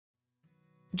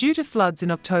Due to floods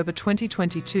in October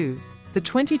 2022, the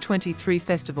 2023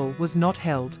 festival was not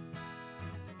held.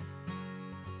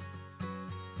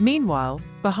 Meanwhile,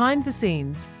 behind the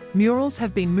scenes, murals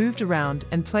have been moved around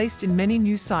and placed in many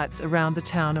new sites around the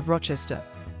town of Rochester.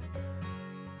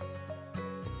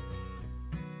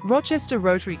 Rochester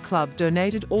Rotary Club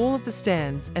donated all of the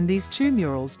stands and these 2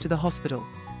 murals to the hospital.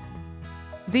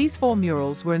 These 4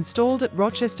 murals were installed at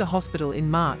Rochester Hospital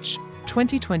in March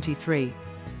 2023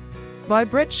 by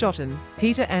Brett Shotton,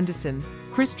 Peter Anderson,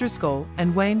 Chris Driscoll,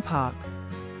 and Wayne Park.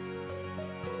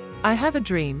 I Have a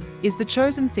Dream is the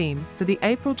chosen theme for the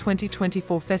April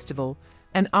 2024 festival,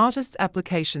 and artists'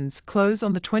 applications close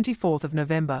on the 24th of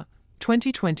November,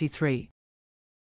 2023.